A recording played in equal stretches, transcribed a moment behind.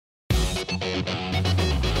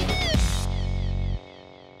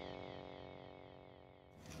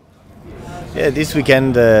Yeah, this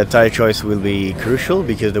weekend tire choice will be crucial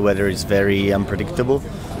because the weather is very unpredictable.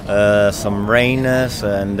 Some rain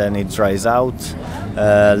and then it dries out,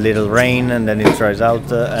 little rain and then it dries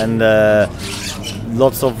out, and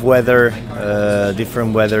lots of weather,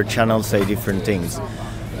 different weather channels say different things.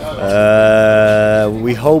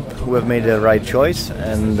 We hope we've made the right choice,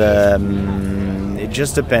 and it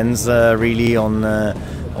just depends really on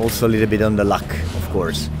also a little bit on the luck, of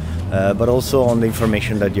course. But also on the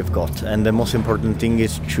information that you've got, and the most important thing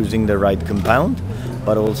is choosing the right compound,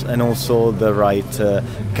 but also the right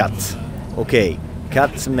cut. Okay,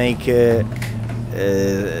 cuts make a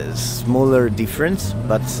smaller difference,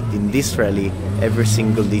 but in this rally, every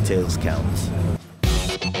single detail counts.